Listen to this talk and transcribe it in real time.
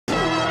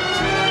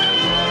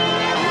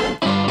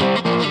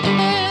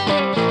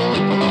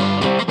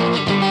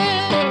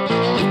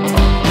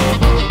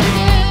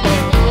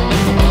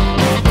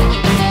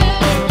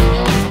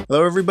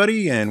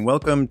everybody, and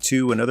welcome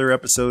to another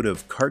episode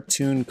of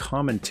Cartoon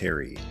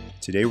Commentary.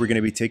 Today we're going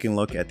to be taking a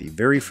look at the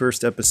very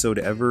first episode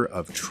ever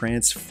of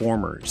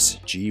Transformers,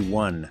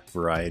 G1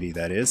 variety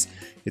that is.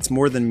 It's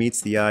More Than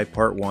Meets the Eye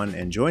Part 1,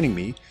 and joining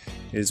me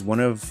is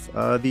one of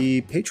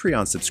the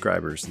Patreon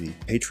subscribers, the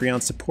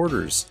Patreon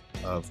supporters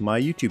of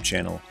my YouTube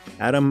channel,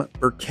 Adam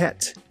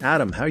Burkett.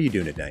 Adam, how are you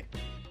doing tonight?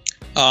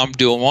 I'm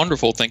doing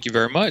wonderful, thank you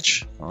very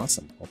much.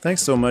 Awesome. Well,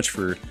 thanks so much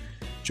for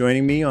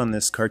joining me on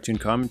this cartoon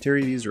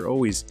commentary. These are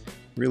always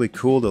really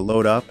cool to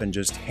load up and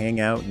just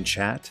hang out and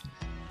chat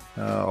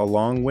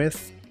along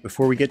with.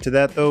 Before we get to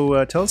that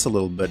though, tell us a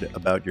little bit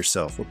about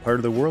yourself. What part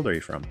of the world are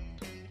you from?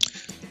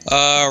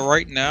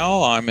 Right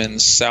now I'm in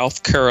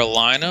South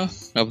Carolina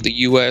of the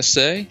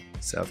USA.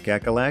 South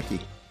Kakalaki.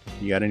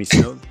 You got any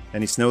snow?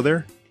 Any snow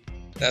there?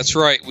 That's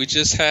right. We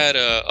just had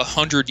a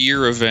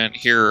 100-year event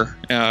here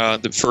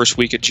the first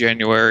week of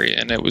January,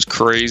 and it was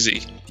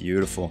crazy.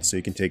 Beautiful. So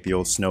you can take the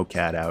old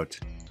snowcat out.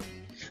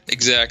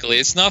 Exactly.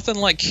 It's nothing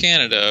like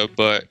Canada,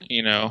 but,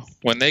 you know,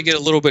 when they get a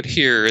little bit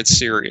here, it's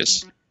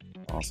serious.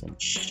 Awesome.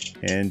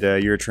 And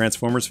you're a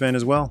Transformers fan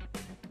as well?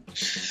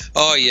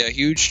 Oh, yeah.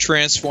 Huge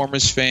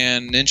Transformers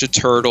fan, Ninja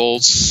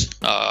Turtles,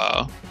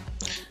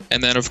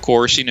 and then, of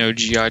course, you know,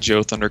 G.I.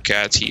 Joe,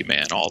 Thundercats,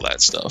 He-Man, all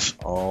that stuff.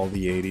 All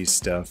the 80s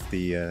stuff,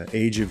 the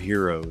Age of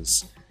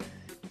Heroes.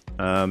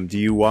 Do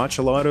you watch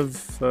a lot of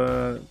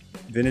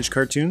vintage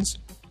cartoons?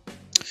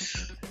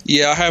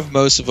 Yeah, I have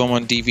most of them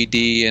on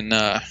DVD, and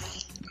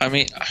I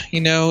mean,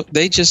 you know,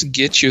 they just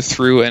get you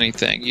through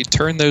anything. You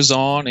turn those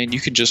on, and you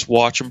can just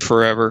watch them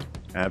forever.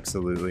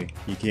 Absolutely.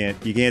 You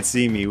can't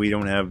see me. We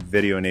don't have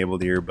video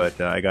enabled here, but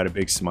I got a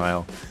big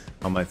smile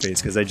on my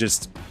face because I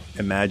just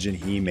imagine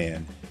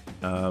He-Man.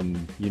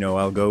 You know,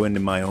 I'll go into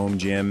my home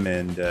gym,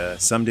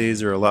 and some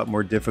days are a lot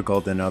more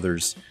difficult than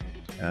others.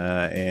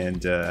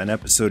 And an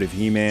episode of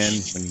He-Man,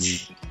 when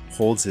he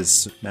holds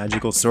his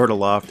magical sword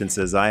aloft and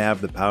says, "I have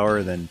the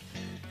power," then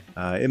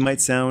it might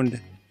sound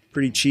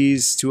pretty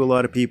cheese to a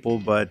lot of people,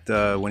 but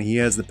when he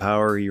has the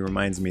power, he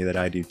reminds me that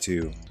I do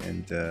too.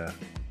 And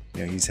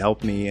you know, he's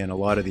helped me, and a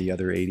lot of the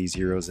other 80s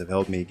heroes have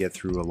helped me get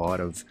through a lot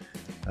of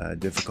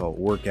difficult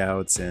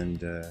workouts,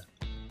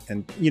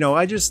 and you know,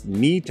 I just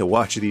need to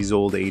watch these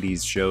old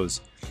 80s shows.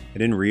 I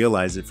didn't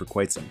realize it for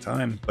quite some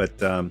time, but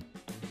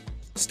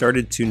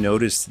started to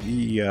notice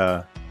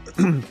the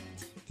the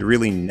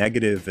really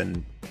negative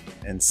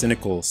and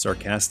cynical,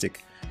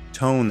 sarcastic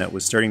tone that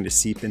was starting to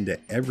seep into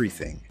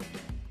everything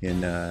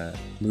in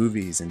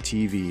movies and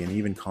TV and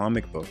even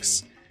comic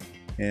books.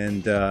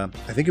 And I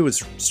think it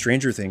was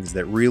Stranger Things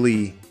that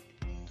really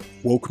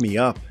woke me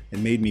up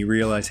and made me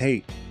realize,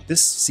 hey,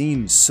 this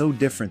seems so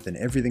different than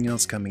everything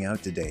else coming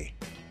out today.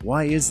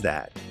 Why is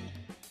that?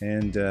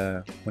 And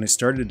when I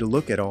started to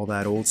look at all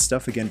that old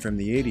stuff again from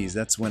the 80s,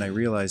 that's when I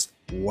realized,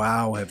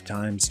 wow, have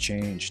times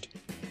changed.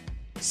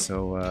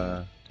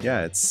 So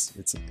yeah,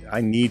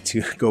 I need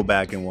to go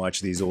back and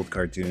watch these old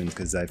cartoons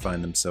because I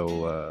find them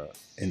so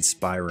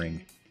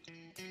inspiring.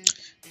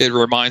 It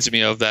reminds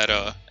me of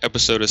that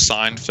episode of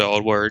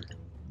Seinfeld where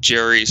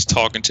Jerry's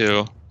talking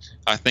to,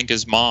 I think,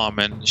 his mom,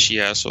 and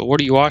she asks, "Well,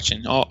 what are you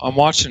watching?" "Oh, I'm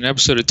watching an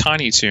episode of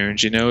Tiny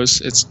Toons." You know,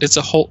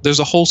 there's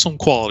a wholesome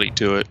quality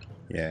to it.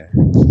 Yeah,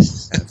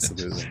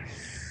 absolutely.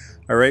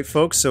 All right,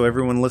 folks. So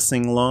everyone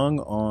listening along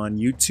on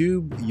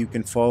YouTube, you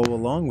can follow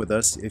along with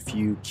us if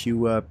you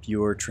queue up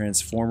your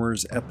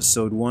Transformers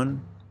Episode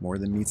 1, More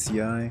Than Meets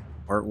the Eye,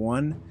 Part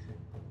 1,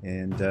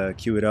 and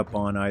queue it up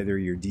on either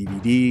your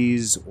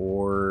DVDs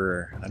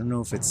or, I don't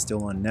know if it's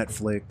still on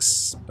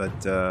Netflix,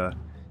 but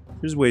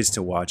there's ways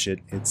to watch it.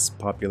 It's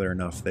popular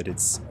enough that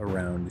it's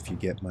around, if you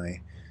get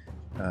my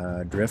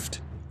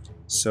drift.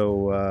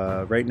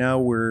 So right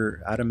now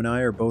Adam and I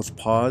are both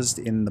paused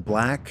in the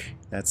black.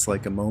 That's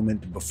like a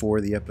moment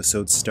before the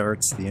episode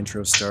starts, the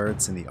intro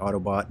starts, and the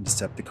Autobot and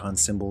Decepticon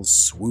symbols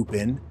swoop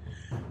in.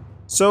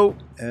 So,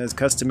 as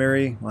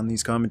customary on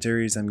these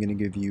commentaries, I'm going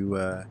to give you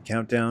a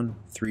countdown,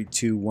 3,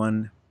 2,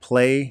 1,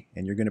 play,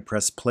 and you're going to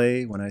press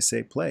play when I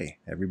say play.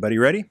 Everybody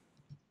ready?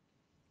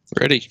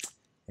 Ready.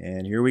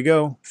 And here we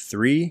go.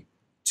 3,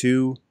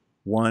 2,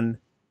 1,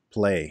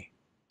 play.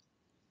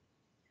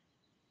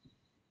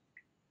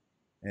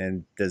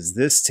 And does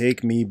this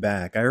take me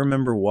back? I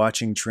remember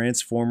watching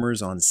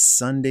Transformers on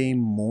Sunday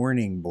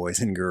morning, boys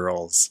and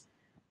girls.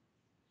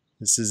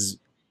 This is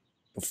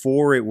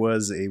before it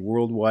was a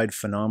worldwide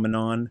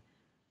phenomenon.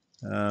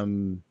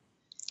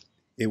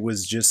 It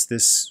was just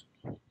this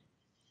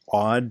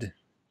odd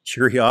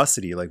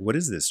curiosity, like, what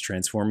is this,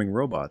 transforming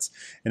robots?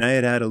 And I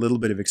had a little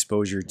bit of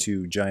exposure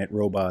to giant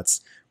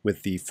robots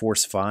with the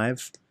Force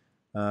 5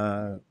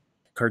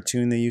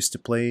 cartoon they used to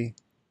play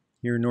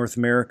here in North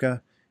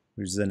America.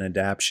 It was an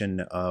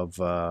adaptation of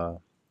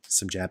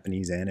some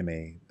Japanese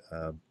anime,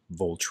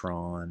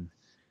 Voltron,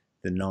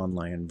 the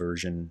non-lion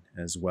version,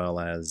 as well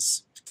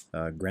as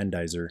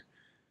Grandizer.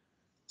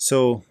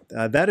 So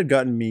that had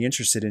gotten me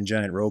interested in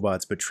giant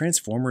robots, but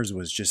Transformers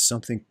was just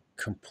something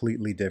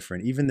completely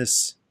different. Even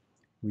this,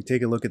 we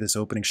take a look at this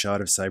opening shot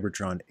of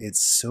Cybertron, it's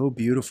so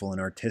beautiful and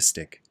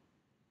artistic.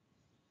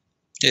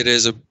 It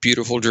is a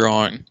beautiful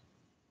drawing.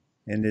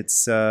 And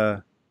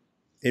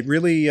it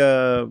really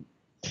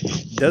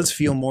does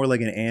feel more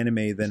like an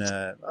anime than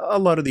a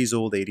lot of these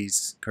old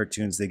 80s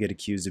cartoons. They get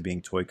accused of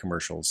being toy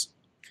commercials.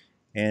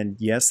 And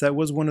yes, that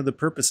was one of the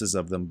purposes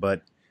of them,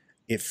 but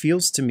it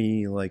feels to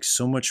me like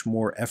so much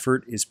more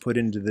effort is put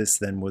into this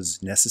than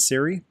was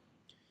necessary.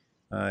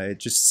 It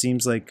just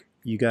seems like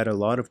you got a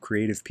lot of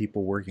creative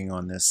people working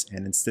on this,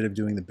 and instead of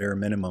doing the bare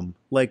minimum,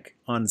 like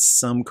on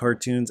some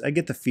cartoons, I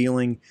get the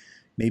feeling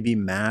maybe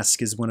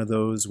Mask is one of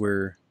those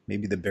where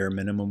maybe the bare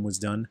minimum was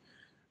done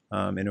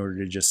in order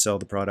to just sell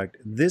the product.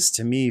 This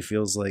to me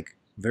feels like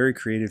very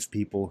creative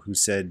people who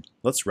said,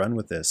 let's run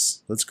with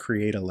this, let's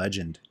create a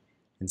legend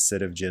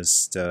instead of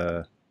just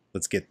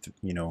let's get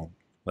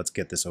let's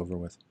get this over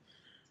with.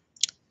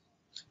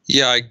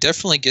 Yeah, I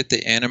definitely get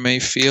the anime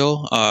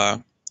feel.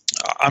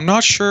 I'm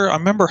not sure. I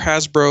remember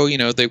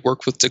Hasbro, they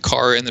worked with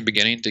Takara in the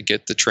beginning to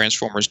get the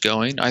Transformers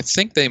going. I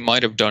think they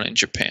might have done it in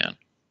Japan.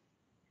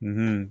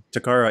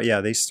 Takara,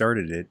 yeah, they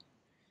started it.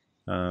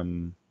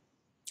 And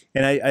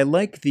I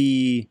like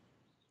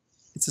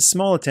it's a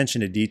small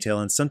attention to detail,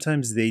 and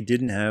sometimes they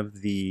didn't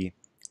have the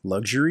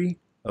luxury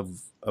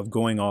of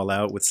going all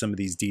out with some of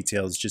these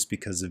details just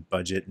because of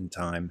budget and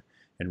time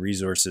and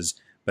resources.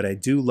 But I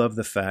do love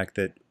the fact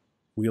that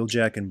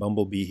Wheeljack and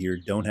Bumblebee here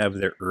don't have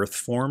their Earth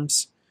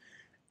forms.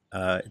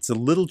 It's a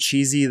little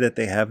cheesy that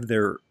they have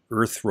their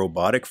Earth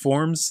robotic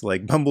forms.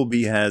 Like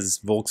Bumblebee has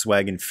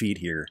Volkswagen feet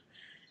here.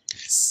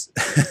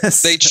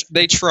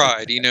 They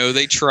tried,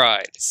 they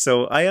tried.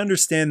 So I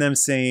understand them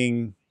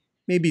saying,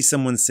 maybe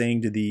someone's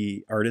saying to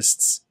the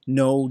artists,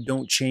 no,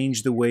 don't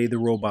change the way the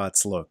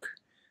robots look.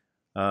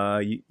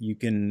 You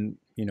can,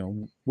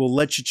 we'll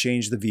let you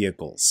change the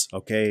vehicles,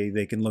 okay?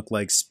 They can look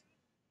like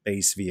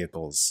space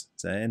vehicles.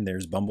 And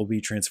there's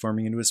Bumblebee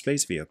transforming into a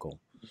space vehicle.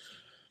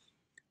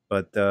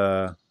 But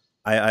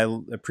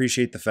I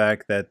appreciate the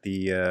fact that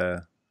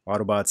the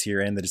Autobots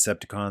here and the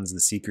Decepticons, the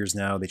Seekers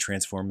now, they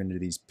transform into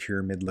these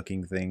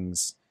pyramid-looking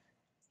things.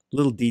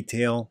 Little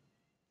detail,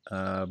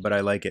 but I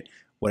like it.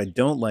 What I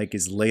don't like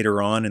is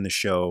later on in the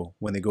show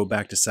when they go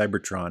back to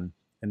Cybertron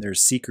and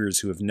there's Seekers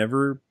who have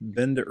never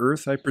been to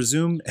Earth, I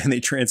presume, and they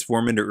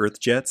transform into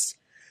Earth jets.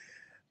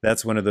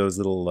 That's one of those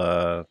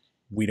little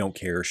we don't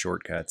care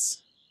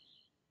shortcuts.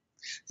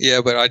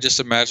 Yeah, but I just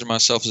imagine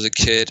myself as a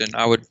kid, and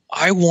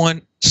I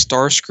want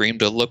Starscream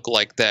to look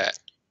like that.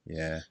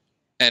 Yeah.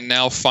 And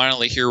now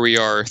finally here we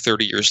are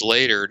 30 years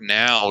later.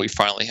 Now we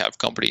finally have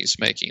companies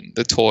making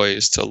the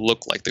toys to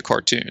look like the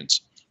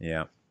cartoons.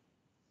 Yeah.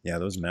 Yeah,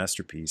 those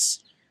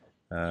masterpiece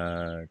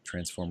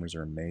Transformers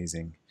are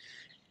amazing.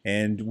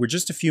 And we're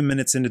just a few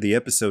minutes into the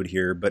episode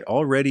here, but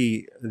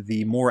already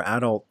the more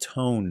adult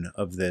tone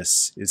of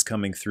this is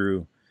coming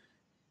through.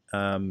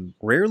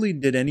 Rarely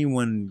did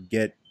anyone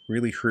get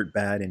really hurt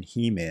bad in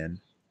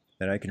He-Man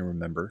that I can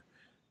remember.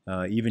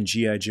 Even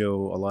G.I.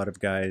 Joe, a lot of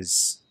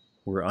guys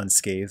were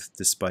unscathed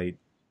despite,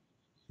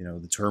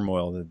 the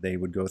turmoil that they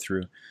would go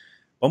through.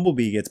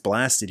 Bumblebee gets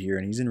blasted here,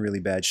 and he's in really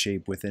bad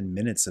shape within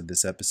minutes of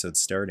this episode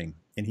starting.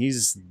 And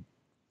he's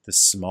the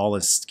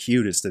smallest,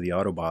 cutest of the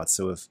Autobots,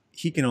 so if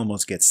he can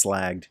almost get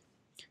slagged,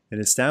 it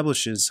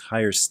establishes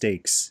higher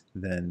stakes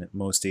than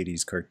most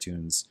 80s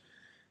cartoons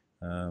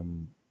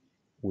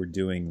were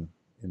doing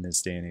in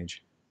this day and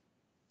age.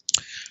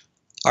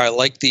 I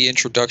like the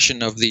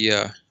introduction of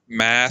the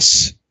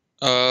mass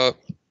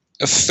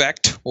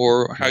effect,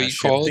 or how you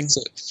call it,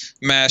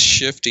 mass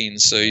shifting.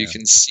 So you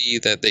can see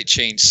that they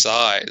change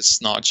size,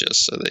 not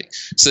just so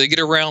they get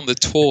around the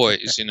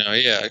toys.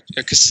 Yeah,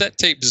 a cassette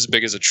tape is as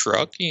big as a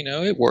truck.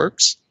 It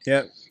works.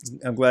 Yeah,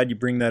 I'm glad you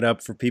bring that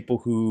up for people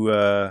who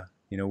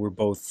we're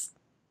both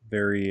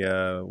very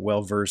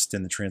well versed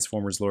in the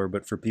Transformers lore,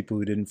 but for people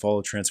who didn't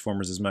follow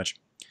Transformers as much,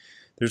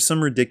 there's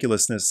some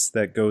ridiculousness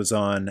that goes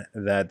on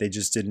that they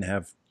just didn't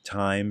have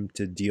time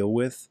to deal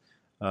with.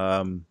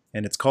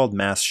 And it's called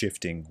mass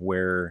shifting,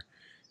 where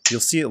you'll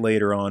see it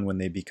later on when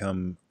they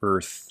become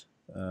Earth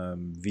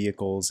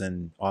vehicles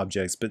and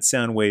objects. But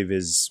Soundwave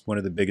is one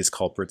of the biggest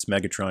culprits.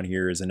 Megatron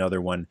here is another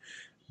one,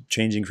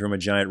 changing from a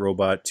giant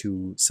robot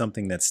to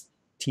something that's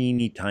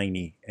teeny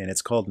tiny. And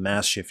it's called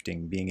mass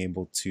shifting, being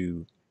able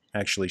to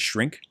actually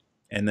shrink.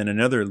 And then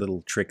another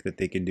little trick that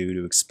they can do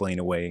to explain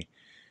away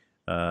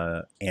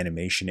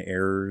animation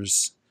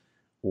errors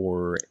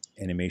or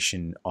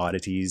animation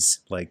oddities,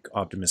 like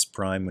Optimus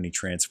Prime, when he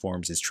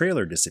transforms, his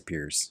trailer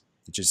disappears.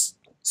 It just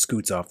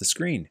scoots off the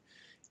screen.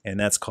 And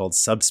that's called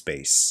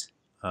subspace.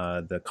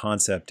 The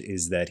concept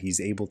is that he's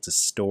able to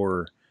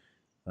store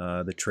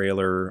the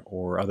trailer,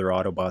 or other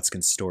Autobots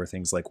can store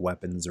things like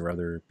weapons or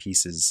other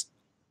pieces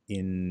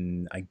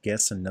in, I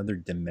guess, another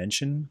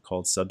dimension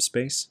called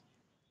subspace.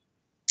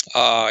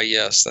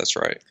 Yes, that's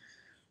right.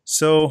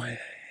 So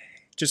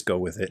just go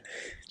with it.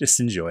 Just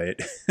enjoy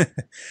it.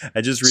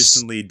 I just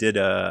recently did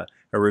a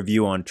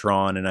review on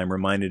Tron, and I'm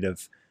reminded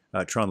of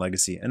Tron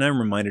Legacy, and I'm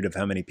reminded of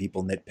how many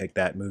people nitpick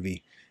that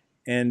movie.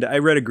 And I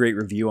read a great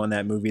review on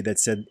that movie that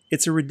said,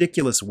 it's a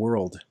ridiculous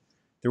world.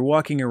 They're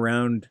walking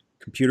around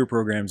computer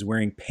programs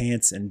wearing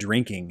pants and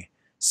drinking.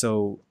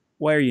 So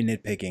why are you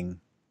nitpicking?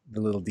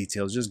 the little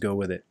details. Just go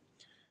with it.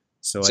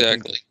 So I think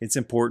Exactly. it's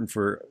important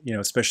for,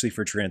 especially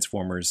for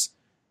Transformers,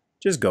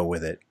 just go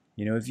with it.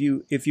 If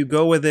you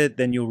go with it,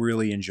 then you'll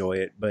really enjoy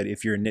it. But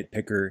if you're a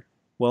nitpicker,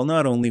 well,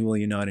 not only will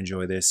you not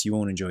enjoy this, you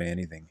won't enjoy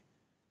anything.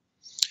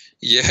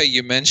 Yeah,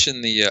 you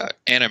mentioned the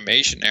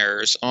animation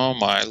errors. Oh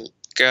my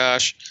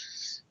gosh.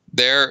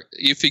 There,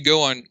 if you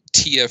go on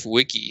TF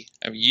Wiki,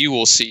 I mean, you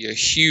will see a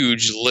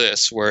huge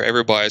list where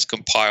everybody's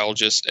compiled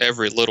just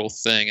every little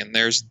thing, and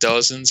there's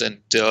dozens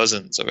and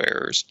dozens of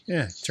errors.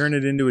 Yeah, turn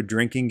it into a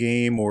drinking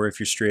game, or if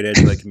you're straight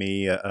edge like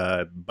me,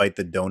 bite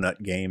the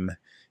donut game.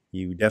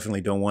 You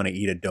definitely don't want to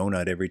eat a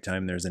donut every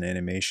time there's an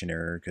animation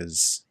error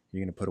because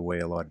you're going to put away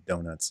a lot of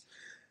donuts.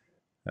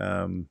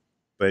 Um,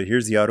 but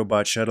here's the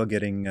Autobot shuttle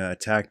getting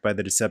attacked by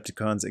the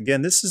Decepticons.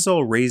 Again, this is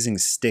all raising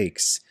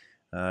stakes.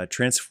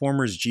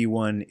 Transformers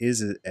G1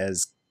 is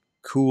as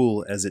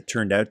cool as it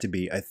turned out to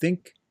be. I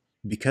think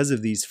because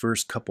of these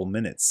first couple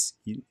minutes,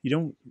 you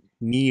don't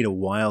need a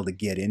while to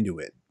get into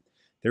it.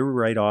 They're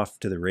right off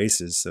to the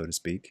races, so to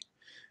speak,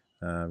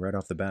 right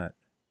off the bat.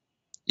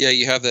 Yeah,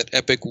 you have that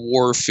epic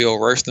war feel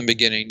right from the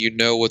beginning. You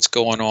know what's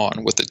going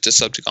on with the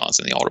Decepticons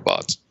and the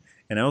Autobots.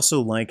 And I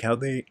also like how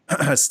they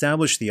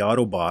establish the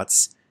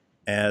Autobots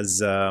as,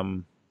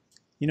 they're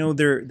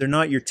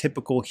not your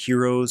typical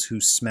heroes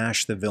who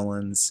smash the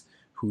villains,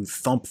 who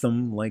thump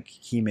them like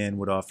He-Man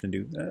would often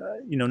do.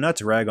 Not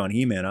to rag on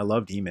He-Man, I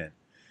loved He-Man.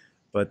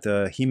 But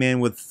He-Man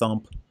would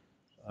thump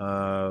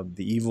the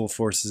evil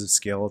forces of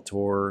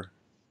Skeletor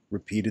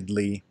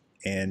repeatedly,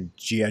 and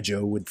G.I.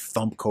 Joe would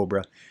thump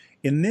Cobra.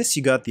 In this,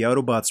 you got the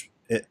Autobots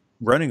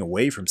running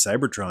away from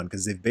Cybertron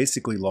because they've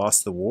basically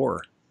lost the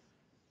war.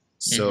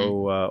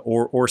 So,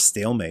 or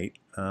stalemate.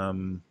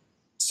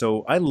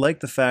 So I like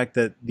the fact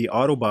that the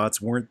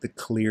Autobots weren't the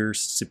clear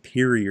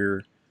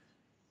superior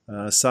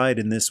side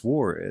in this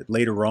war.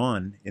 Later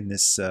on in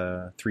this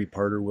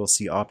three-parter, we'll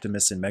see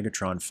Optimus and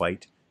Megatron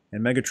fight,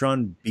 and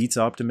Megatron beats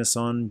Optimus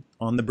on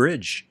the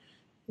bridge.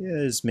 Yeah,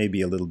 there's maybe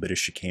a little bit of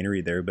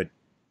chicanery there, but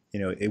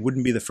it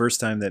wouldn't be the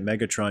first time that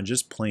Megatron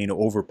just plain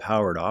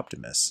overpowered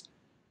Optimus.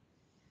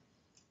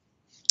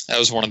 That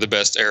was one of the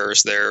best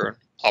errors there.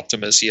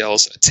 Optimus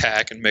yells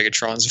attack in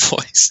Megatron's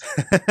voice.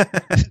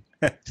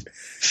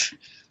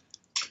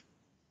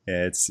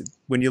 Yeah,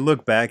 when you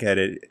look back at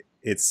it,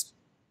 it's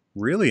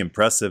really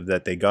impressive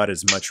that they got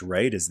as much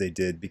right as they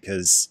did,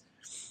 because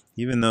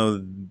even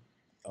though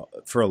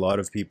for a lot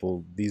of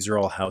people these are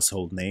all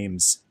household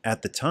names,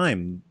 at the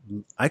time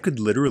I could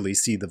literally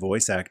see the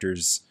voice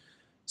actors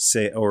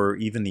say, or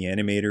even the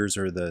animators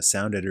or the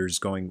sound editors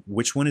going,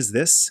 which one is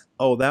this?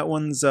 Oh, that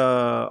one's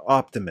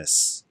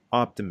Optimus.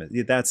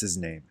 Yeah, that's his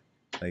name.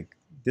 Like,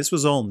 this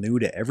was all new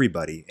to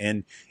everybody,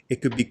 and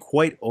it could be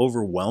quite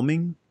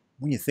overwhelming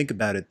when you think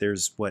about it.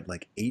 There's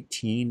like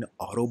 18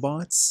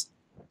 Autobots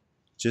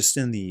just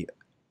in the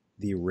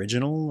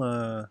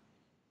original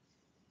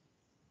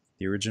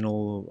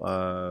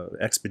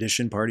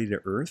expedition party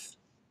to Earth.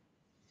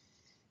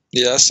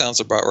 Yeah, that sounds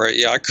about right.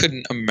 Yeah, I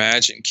couldn't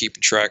imagine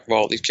keeping track of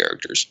all these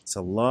characters. It's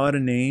a lot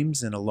of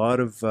names and a lot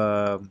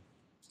of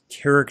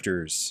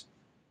characters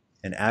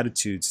and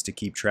attitudes to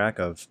keep track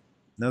of.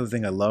 Another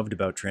thing I loved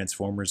about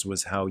Transformers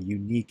was how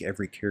unique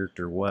every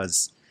character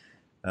was.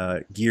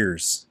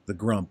 Gears, the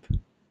Grump,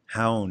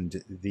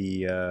 Hound,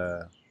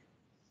 the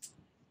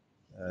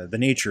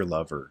nature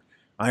lover,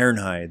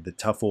 Ironhide, the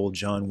tough old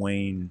John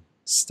Wayne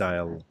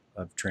style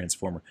of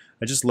Transformer.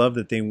 I just love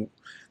that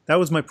that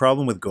was my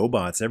problem with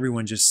GoBots.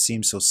 Everyone just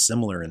seemed so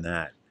similar in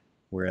that.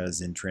 Whereas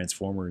in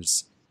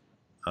Transformers,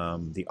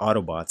 the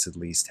Autobots at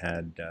least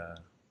had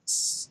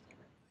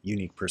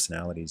unique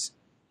personalities.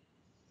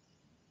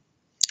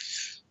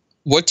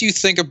 What do you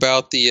think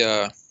about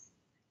the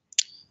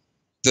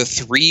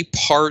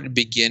three-part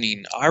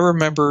beginning? I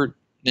remember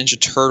Ninja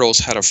Turtles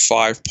had a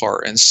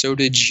 5-part, and so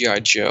did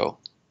G.I. Joe.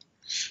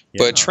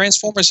 Yeah. But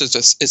Transformers is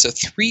a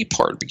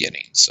 3-part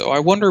beginning. So I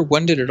wonder,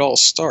 when did it all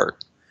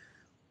start?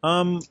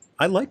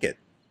 I like it.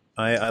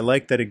 I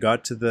like that it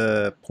got to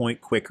the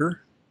point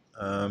quicker.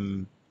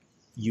 I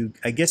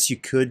guess you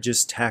could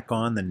just tack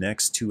on the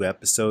next 2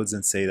 episodes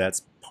and say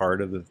that's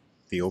part of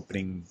the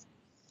opening,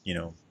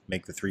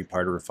 make the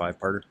 3-parter or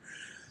 5-parter.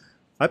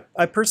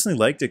 I personally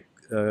liked it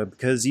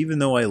because even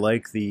though I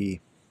like the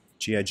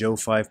G.I. Joe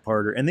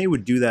 5-parter, and they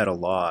would do that a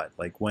lot,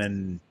 like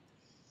when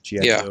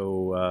G.I.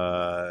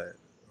 Joe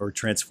or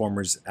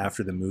Transformers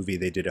after the movie,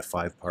 they did a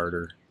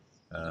 5-parter.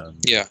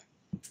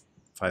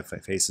 5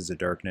 Faces of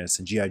Darkness,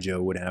 and G.I.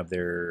 Joe would have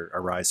their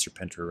Arise,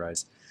 Serpentor,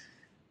 Arise.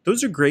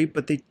 Those are great,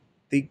 but they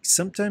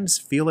sometimes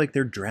feel like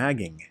they're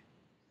dragging.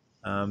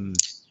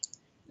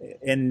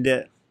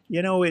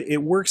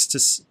 It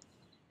works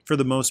for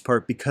the most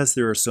part because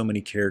there are so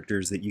many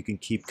characters that you can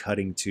keep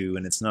cutting to,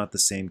 and it's not the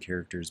same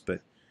characters.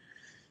 But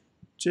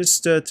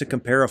just to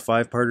compare a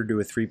 5-parter to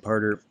a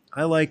 3-parter,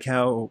 I like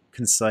how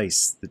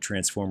concise the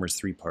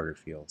Transformers 3-parter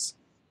feels.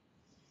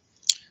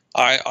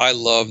 I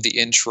love the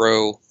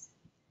intro,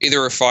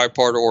 either a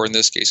 5-parter or in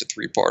this case a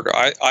 3-parter.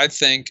 I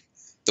think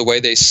the way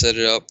they set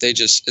it up,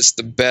 it's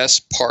the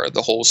best part of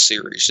the whole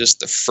series, just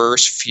the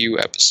first few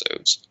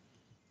episodes.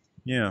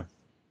 Yeah,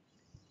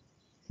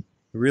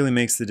 it really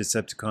makes the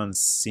Decepticons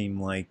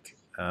seem like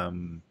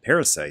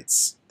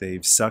parasites.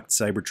 They've sucked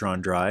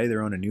Cybertron dry.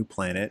 They're on a new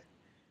planet,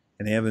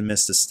 and they haven't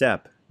missed a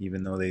step,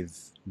 even though they've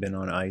been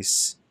on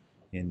ice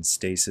in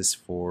stasis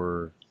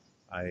for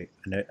I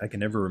can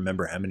never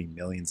remember how many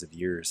millions of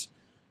years.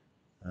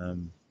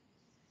 Um,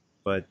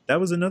 but that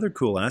was another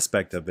cool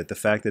aspect of it, the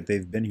fact that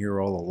they've been here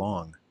all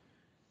along.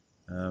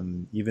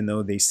 Even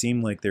though they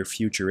seem like they're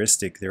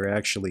futuristic, they're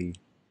actually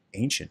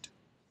ancient.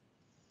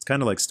 It's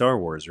kind of like Star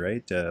Wars,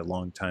 right? A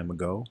long time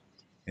ago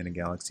in a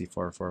galaxy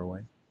far, far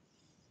away.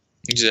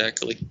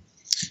 Exactly.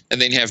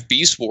 And then you have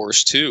Beast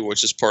Wars too,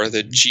 which is part of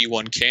the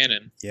G1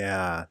 canon.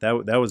 Yeah,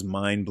 that was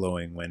mind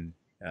blowing when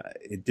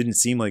it didn't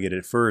seem like it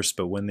at first,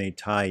 but when they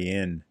tie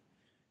in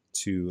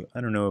to,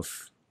 I don't know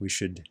if we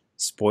should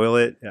spoil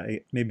it.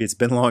 Maybe it's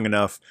been long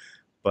enough,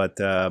 but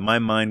my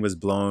mind was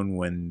blown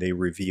when they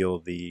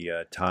revealed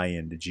the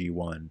tie-in to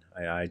G1.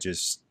 I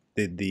just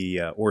did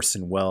the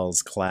Orson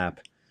Welles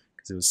clap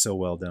because it was so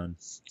well done.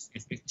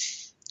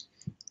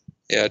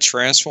 Yeah,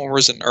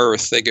 Transformers and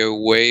Earth, they go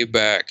way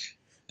back,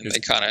 and There's,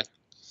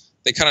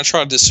 they kind of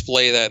try to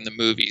display that in the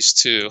movies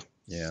too.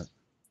 yeah,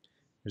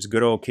 there's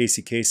good old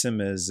Casey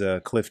Kasem as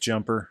Cliff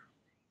Jumper.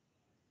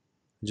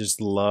 I just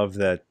love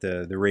that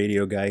the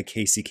radio guy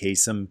Casey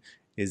Kasem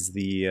is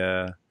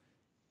the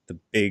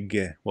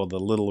big, well, the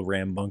little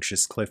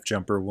rambunctious Cliff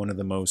Jumper, one of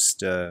the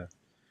most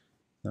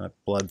not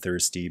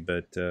bloodthirsty,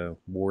 but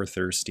war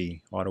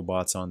thirsty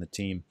Autobots on the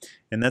team.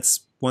 And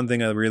that's one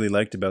thing I really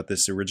liked about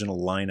this original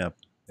lineup.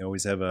 They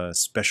always have a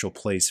special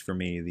place for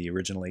me, the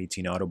original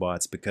 18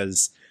 Autobots,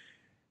 because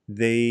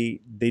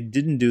they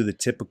didn't do the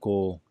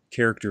typical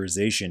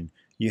characterization.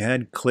 You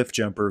had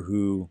Cliffjumper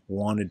who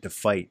wanted to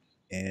fight,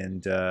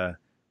 and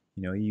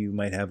you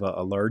might have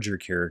a larger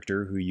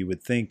character who you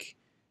would think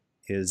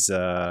is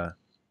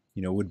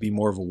would be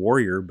more of a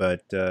warrior,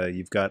 but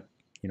you've got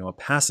a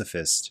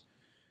pacifist.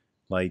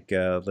 Like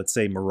let's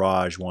say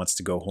Mirage wants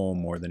to go home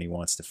more than he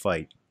wants to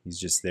fight. He's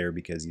just there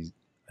because he's,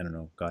 I don't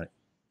know, got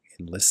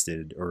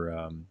enlisted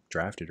or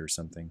drafted or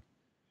something.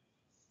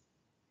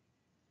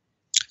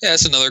 Yeah,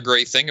 that's another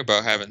great thing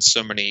about having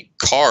so many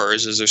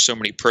cars is there's so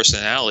many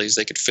personalities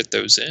they could fit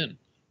those in.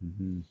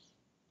 Mm-hmm.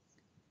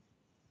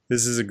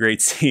 This is a great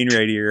scene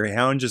right here.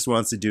 Hound just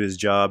wants to do his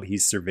job.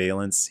 He's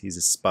surveillance. He's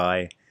a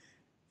spy.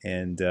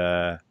 And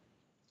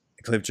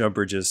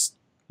Cliffjumper just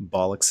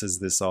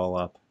bollockses this all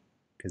up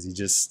because he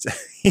just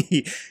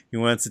he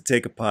wants to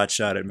take a pot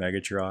shot at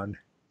Megatron.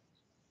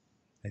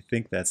 I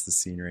think that's the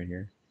scene right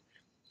here.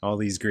 All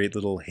these great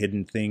little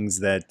hidden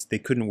things that they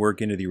couldn't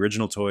work into the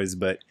original toys,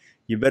 but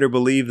you better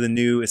believe the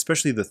new,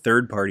 especially the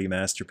third-party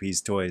Masterpiece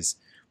toys,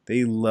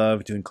 they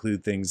love to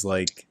include things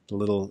like the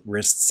little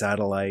wrist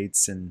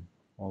satellites and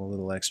all the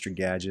little extra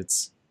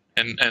gadgets.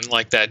 And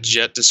like that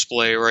jet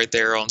display right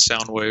there on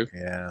Soundwave.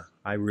 Yeah,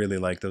 I really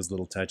like those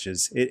little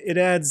touches. It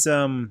adds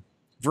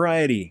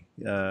variety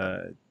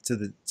to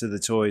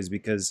the toys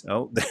because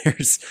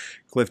there's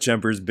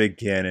Cliffjumper's big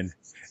cannon.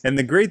 And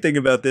the great thing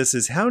about this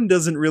is Hound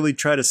doesn't really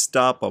try to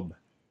stop him.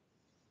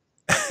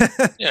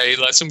 Yeah, he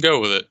lets him go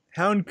with it.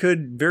 Hound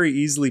could very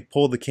easily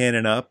pull the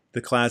cannon up,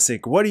 the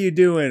classic, "What are you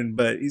doing?"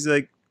 But he's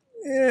like,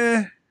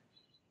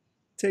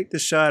 take the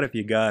shot if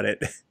you got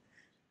it.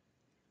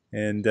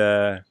 And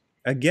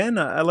again,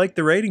 I like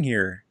the rating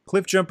here.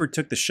 Cliffjumper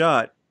took the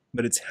shot,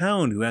 but it's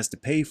Hound who has to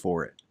pay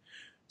for it.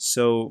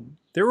 So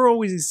there were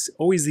always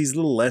these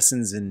little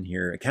lessons in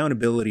here,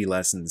 accountability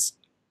lessons.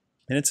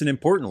 And it's an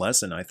important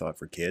lesson, I thought,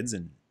 for kids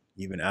and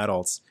even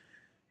adults,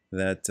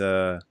 that,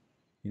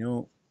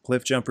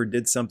 Cliffjumper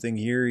did something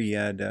here. He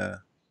had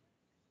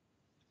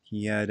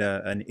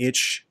an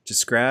itch to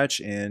scratch,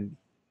 and,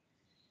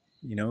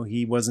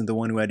 he wasn't the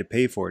one who had to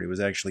pay for it. It was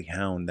actually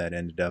Hound that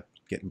ended up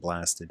getting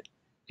blasted.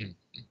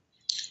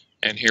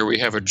 And here we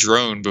have a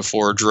drone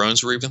before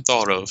drones were even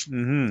thought of.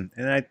 Mm-hmm.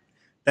 And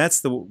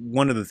that's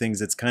one of the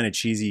things that's kind of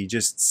cheesy. He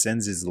just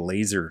sends his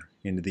laser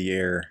into the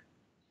air.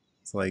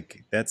 It's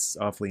like, that's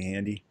awfully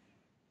handy.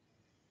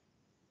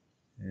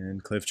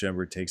 And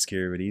Cliffjumper takes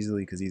care of it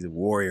easily because he's a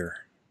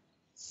warrior.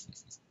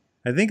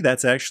 I think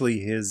that's actually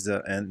his,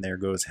 and there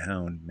goes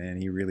Hound. Man,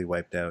 he really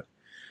wiped out.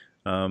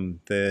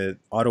 The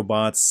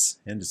Autobots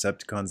and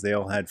Decepticons, they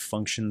all had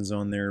functions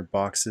on their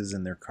boxes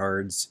and their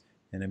cards.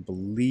 And I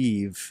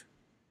believe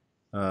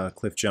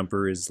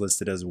Cliffjumper is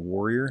listed as a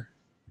warrior,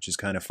 which is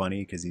kind of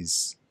funny because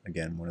he's,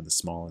 again, one of the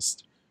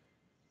smallest.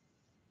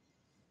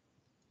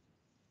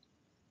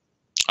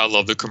 I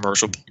love the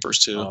commercial bumpers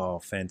too. Oh,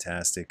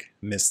 fantastic.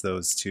 Miss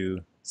those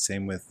too.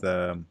 Same with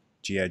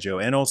G.I. Joe.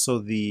 And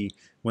also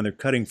when they're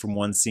cutting from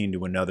one scene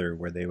to another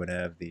where they would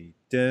have the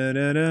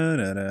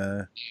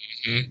da-da-da-da-da.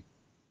 Mm-hmm.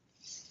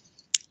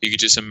 You could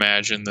just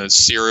imagine the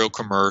cereal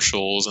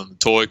commercials and the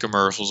toy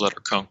commercials that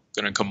are going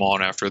to come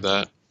on after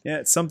that. Yeah,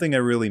 it's something I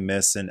really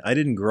miss. And I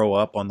didn't grow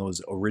up on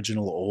those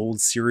original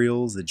old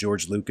serials that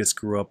George Lucas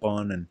grew up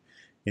on and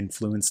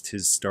influenced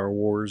his Star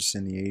Wars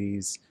in the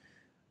 80s.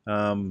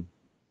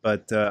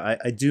 But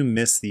I do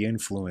miss the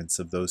influence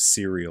of those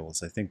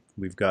serials. I think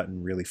we've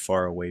gotten really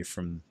far away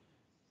from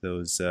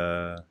Those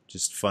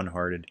just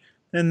fun-hearted.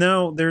 And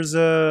now there's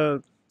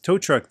a tow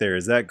truck there.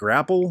 Is that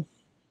Grapple?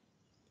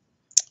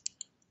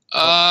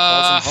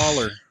 Calls him Uh,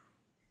 Holler.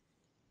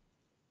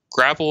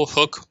 grapple,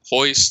 hook,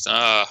 hoist.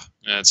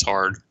 It's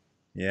hard.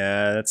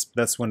 Yeah,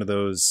 that's one of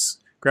those.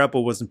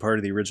 Grapple wasn't part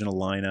of the original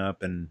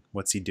lineup, and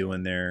what's he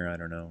doing there? I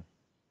don't know.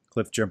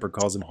 Cliff Jumper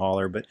calls him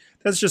Holler, but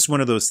that's just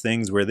one of those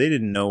things where they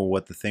didn't know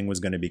what the thing was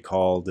going to be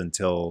called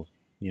until,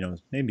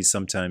 maybe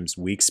sometimes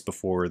weeks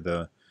before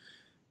the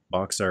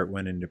box art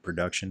went into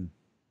production.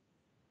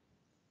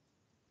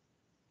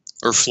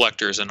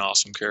 Reflector is an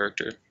awesome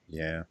character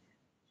Yeah.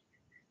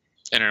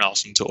 and an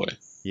awesome toy.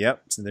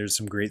 Yep. So there's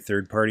some great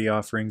third-party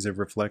offerings of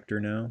Reflector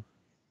now.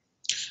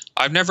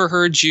 I've never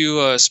heard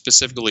you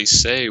specifically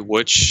say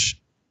which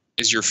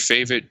is your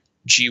favorite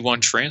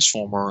G1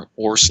 Transformer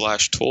or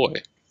slash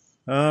toy.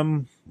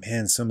 Man,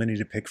 so many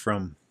to pick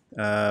from.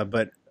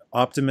 But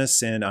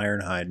Optimus and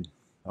Ironhide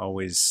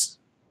always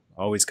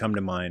come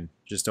to mind.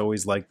 Just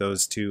always like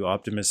those two.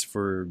 Optimus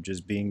for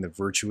just being the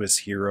virtuous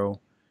hero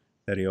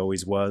that he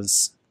always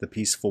was, the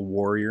peaceful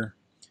warrior.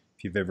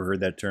 If you've ever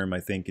heard that term, I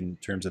think in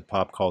terms of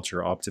pop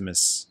culture,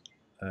 Optimus,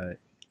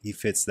 he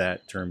fits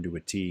that term to a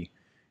T.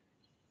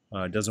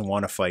 Doesn't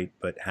want to fight,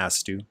 but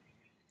has to.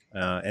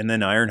 And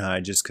then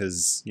Ironhide, just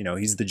because,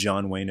 he's the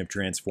John Wayne of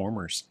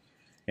Transformers.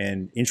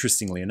 And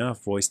interestingly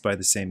enough, voiced by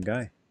the same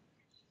guy.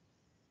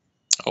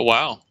 Oh,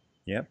 wow.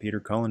 Yeah, Peter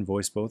Cullen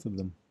voiced both of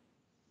them.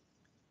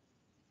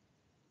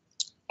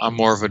 I'm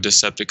more of a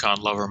Decepticon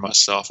lover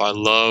myself. I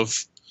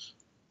love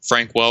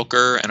Frank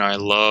Welker and I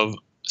love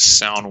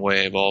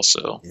Soundwave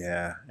also.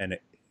 Yeah, yeah,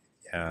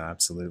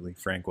 absolutely.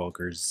 Frank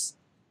Welker's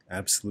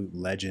absolute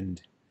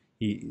legend.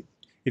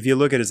 If you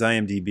look at his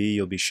IMDb,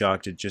 you'll be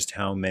shocked at just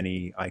how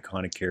many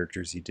iconic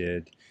characters he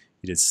did.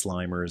 He did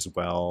Slimer as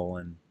well,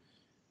 and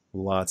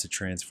lots of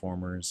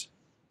Transformers.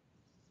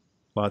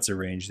 Lots of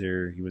range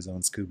there. He was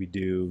on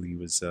Scooby-Doo. He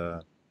was,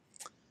 the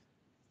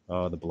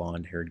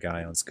blonde-haired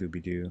guy on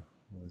Scooby-Doo.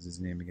 What was his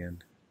name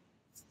again?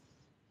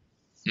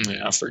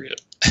 Yeah, I forget.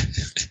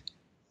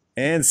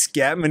 And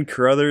Scatman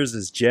Crothers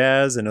as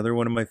Jazz, another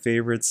one of my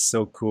favorites.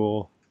 So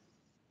cool.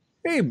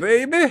 Hey,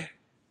 baby!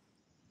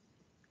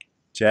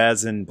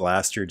 Jazz and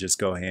Blaster just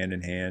go hand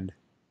in hand.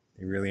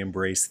 They really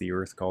embrace the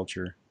Earth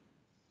culture.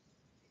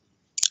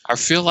 I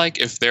feel like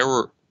if there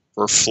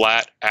were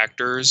flat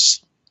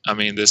actors, I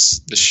mean,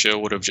 this show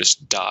would have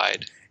just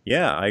died.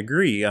 Yeah, I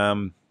agree.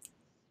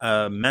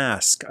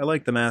 Mask. I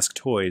like the Mask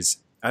toys.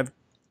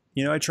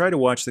 I try to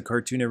watch the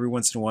cartoon every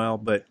once in a while,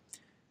 but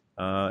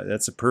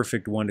that's a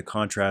perfect one to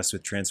contrast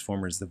with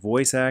Transformers. The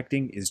voice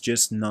acting is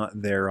just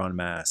not there on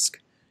Mask.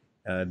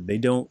 They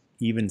don't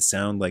even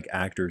sound like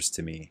actors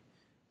to me.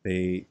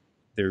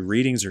 Their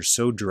readings are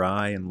so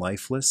dry and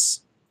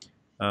lifeless.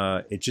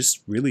 It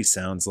just really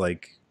sounds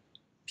like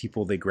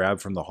people they grab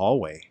from the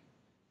hallway.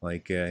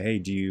 Like,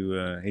 hey,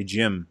 hey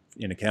Jim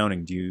in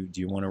accounting, do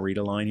you want to read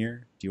a line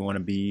here? Do you want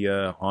to be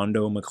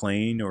Hondo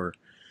McLean or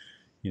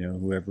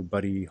whoever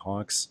Buddy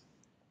Hawks?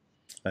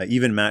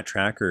 Even Matt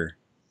Tracker,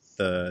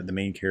 the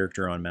main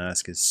character on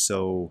Mask, is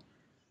so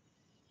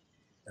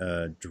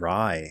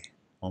dry,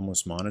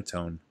 almost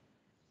monotone.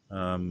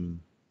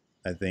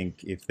 I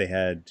think if they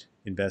had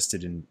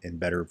invested in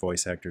better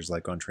voice actors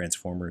like on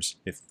Transformers,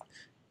 if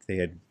they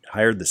had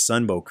hired the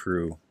Sunbow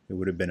crew, it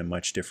would have been a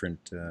much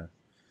different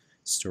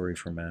story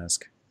for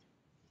Mask.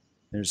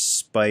 There's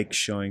Spike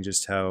showing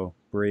just how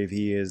brave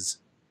he is.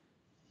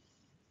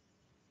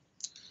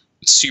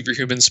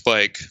 Superhuman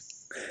Spike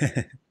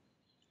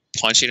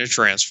punching a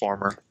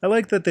Transformer. I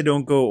like that they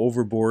don't go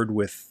overboard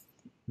with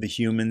the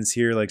humans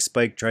here. Like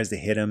Spike tries to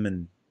hit him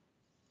and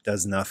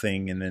does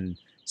nothing, and then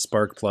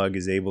Sparkplug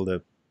is able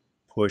to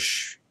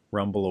push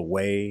Rumble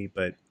away,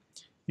 but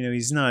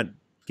he's not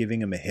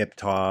giving him a hip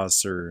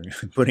toss or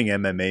putting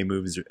MMA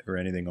moves or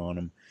anything on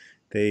him.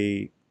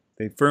 They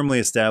firmly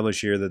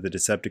establish here that the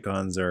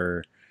Decepticons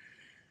are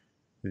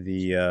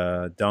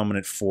the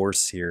dominant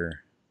force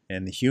here,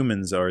 and the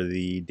humans are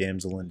the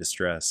damsel in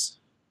distress.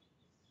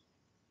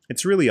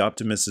 It's really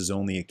Optimus's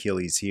only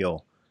Achilles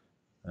heel.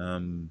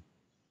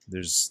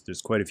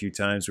 There's quite a few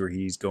times where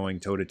he's going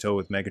toe-to-toe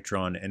with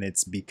Megatron, and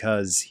it's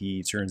because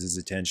he turns his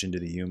attention to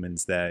the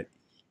humans that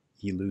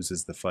he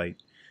loses the fight,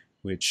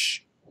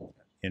 which,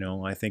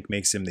 I think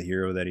makes him the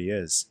hero that he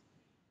is.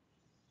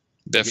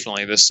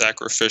 Definitely the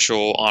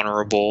sacrificial,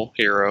 honorable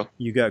hero.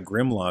 You got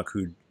Grimlock,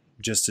 who'd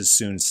just as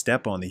soon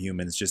step on the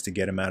humans just to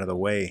get him out of the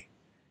way.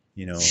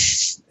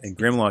 And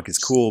Grimlock is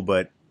cool,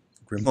 but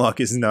Grimlock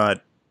is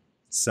not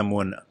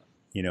someone,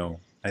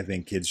 I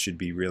think kids should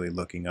be really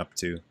looking up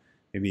to.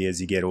 Maybe as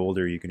you get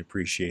older, you can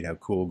appreciate how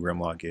cool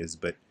Grimlock is,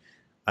 but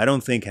I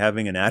don't think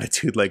having an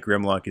attitude like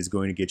Grimlock is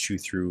going to get you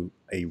through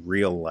a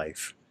real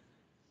life.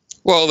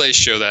 Well, they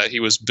show that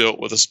he was built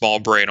with a small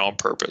brain on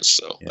purpose,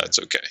 so Yeah. That's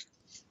okay.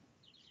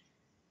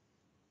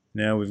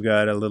 Now we've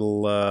got a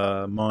little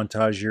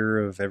montage here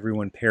of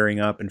everyone pairing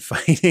up and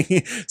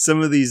fighting.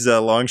 Some of these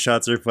long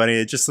shots are funny.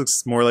 It just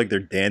looks more like they're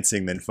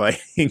dancing than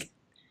fighting.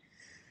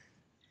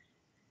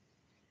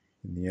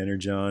 And the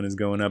Energon is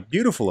going up.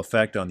 Beautiful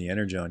effect on the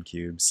Energon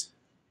cubes.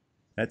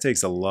 That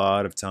takes a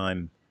lot of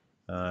time,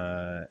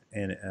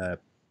 and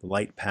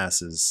light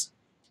passes,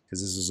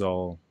 because this is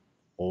all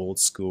old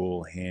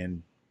school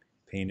hand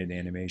painted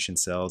animation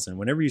cells, and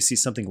whenever you see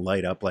something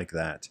light up like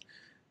that,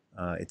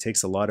 it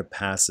takes a lot of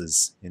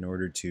passes in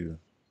order to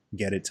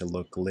get it to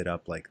look lit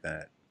up like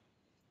that.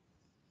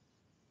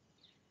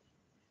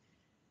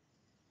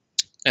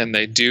 And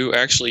they do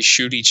actually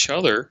shoot each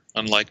other,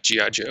 unlike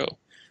G.I. Joe.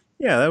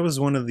 Yeah, that was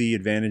one of the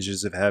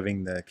advantages of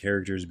having the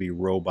characters be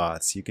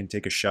robots. You can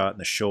take a shot in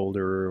the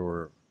shoulder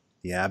or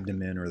the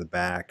abdomen or the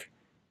back.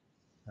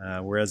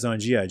 Whereas on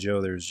G.I.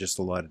 Joe, there's just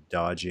a lot of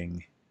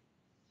dodging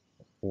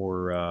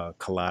or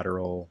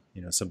collateral.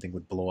 You know, something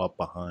would blow up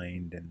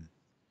behind and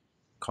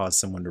cause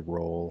someone to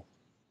roll.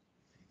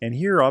 And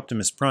here,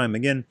 Optimus Prime,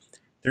 again,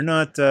 they're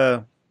not,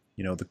 you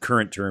know, the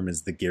current term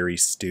is the Gary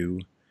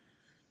Stu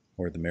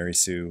or the Mary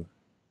Sue.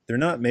 They're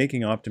not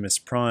making Optimus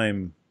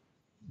Prime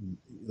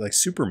like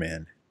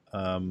Superman.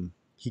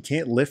 He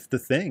can't lift the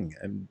thing.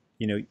 And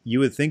you know, you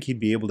would think he'd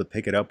be able to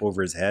pick it up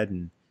over his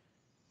head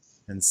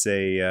and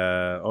say,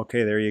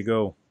 okay, there you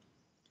go.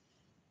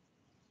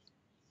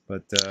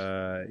 But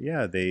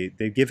yeah,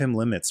 they give him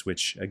limits,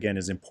 which again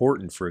is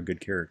important for a good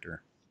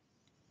character.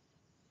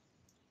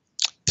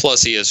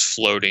 Plus, he is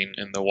floating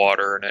in the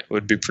water, and it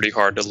would be pretty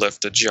hard to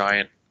lift a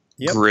giant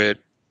grid.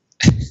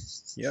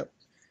 Yep.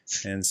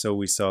 And so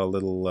we saw a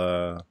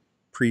little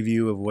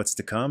preview of what's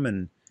to come,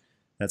 and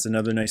that's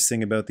another nice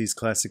thing about these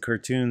classic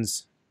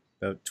cartoons.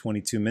 About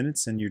 22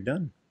 minutes and you're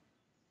done.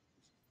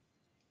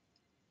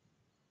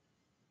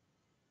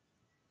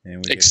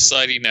 And we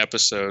exciting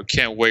episode.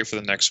 Can't wait for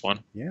the next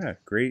one. Yeah,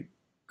 great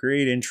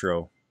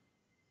intro.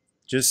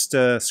 Just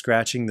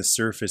scratching the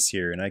surface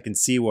here, and I can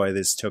see why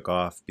this took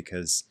off,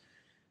 because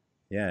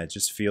yeah, it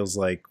just feels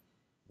like,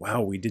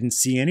 wow, we didn't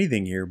see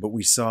anything here, but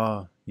we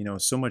saw, you know,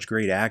 so much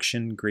great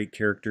action, great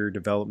character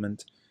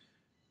development.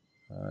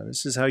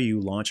 This is how you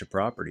launch a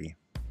property.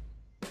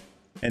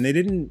 And they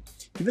didn't,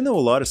 even though a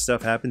lot of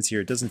stuff happens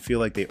here, it doesn't feel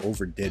like they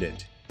overdid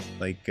it.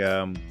 Like,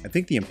 I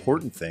think the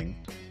important thing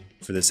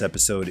for this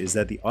episode is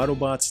that the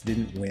Autobots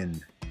didn't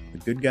win. The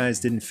good guys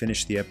didn't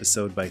finish the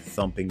episode by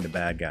thumping the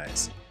bad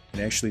guys. It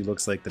actually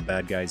looks like the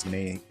bad guys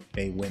may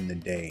win the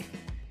day.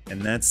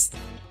 And that's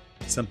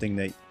something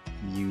that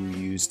you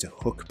use to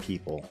hook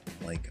people.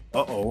 Like,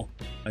 uh-oh,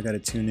 I gotta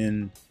tune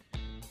in.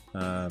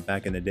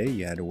 Back in the day,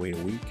 you had to wait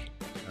a week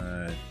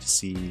to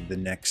see the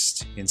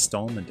next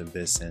installment of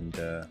this, and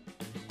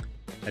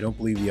I don't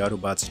believe the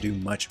Autobots do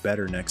much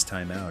better next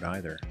time out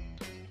either.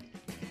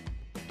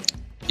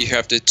 You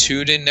have to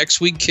tune in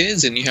next week,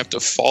 kids, and you have to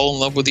fall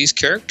in love with these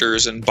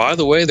characters. And by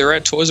the way, they're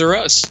at Toys R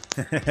Us.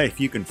 If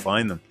you can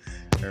find them.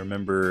 I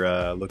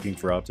remember looking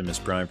for Optimus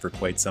Prime for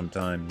quite some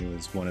time. He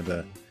was one of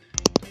the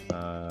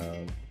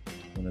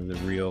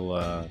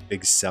real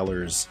big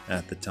sellers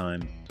at the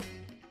time.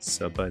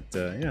 So, but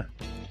yeah,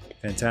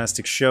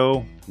 fantastic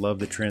show. Love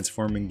the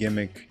transforming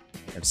gimmick.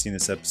 I've seen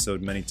this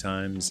episode many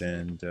times,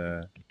 and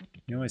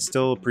you know, I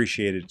still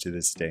appreciate it to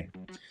this day.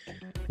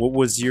 What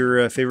was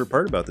your favorite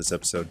part about this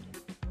episode?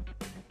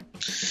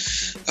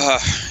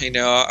 You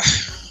know,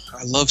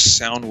 I love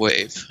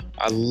Soundwave.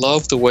 I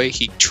love the way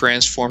he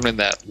transformed in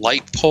that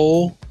light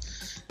pole,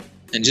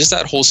 and just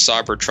that whole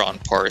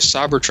Cybertron part.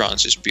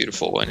 Cybertron's just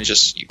beautiful, and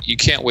just you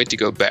can't wait to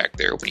go back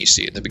there when you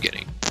see it in the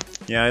beginning.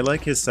 Yeah, I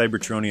like his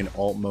Cybertronian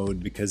alt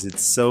mode because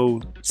it's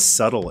so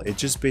subtle. It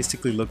just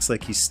basically looks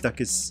like he stuck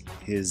his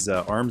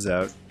arms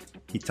out,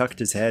 he tucked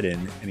his head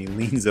in, and he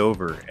leans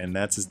over, and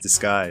that's his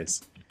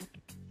disguise.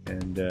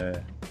 And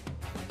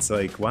it's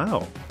like,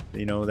 wow,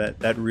 you know,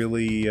 that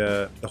really,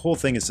 the whole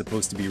thing is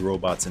supposed to be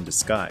robots in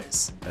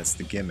disguise. That's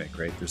the gimmick,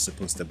 right? They're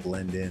supposed to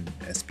blend in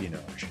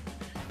espionage.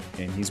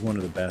 And he's one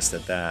of the best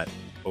at that,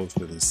 both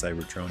with his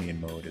Cybertronian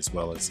mode as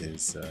well as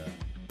his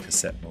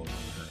cassette mode on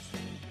Earth.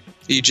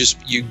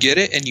 You get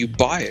it and you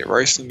buy it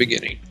right from the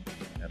beginning.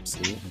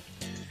 Absolutely.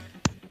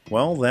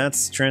 Well,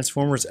 that's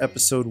Transformers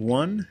Episode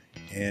 1,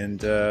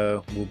 and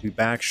we'll be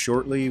back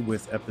shortly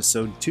with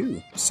Episode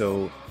 2.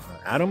 So,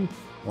 Adam,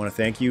 I want to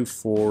thank you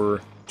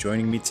for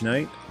joining me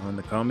tonight on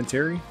the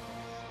commentary,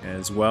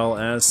 as well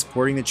as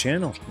supporting the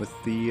channel with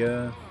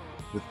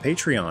with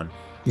Patreon.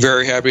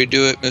 Very happy to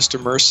do it,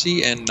 Mr.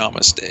 Mercy, and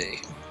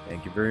namaste.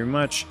 Thank you very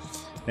much.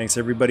 Thanks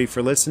everybody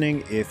for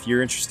listening. If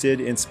you're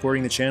interested in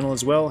supporting the channel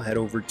as well, head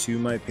over to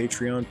my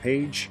Patreon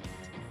page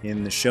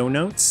in the show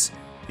notes.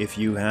 If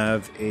you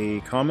have a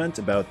comment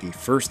about the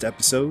first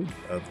episode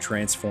of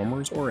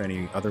Transformers, or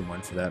any other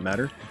one for that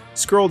matter,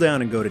 scroll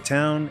down and go to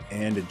town,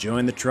 and to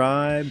join the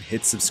tribe,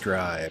 hit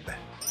subscribe.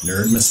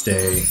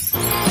 Nerdmaste.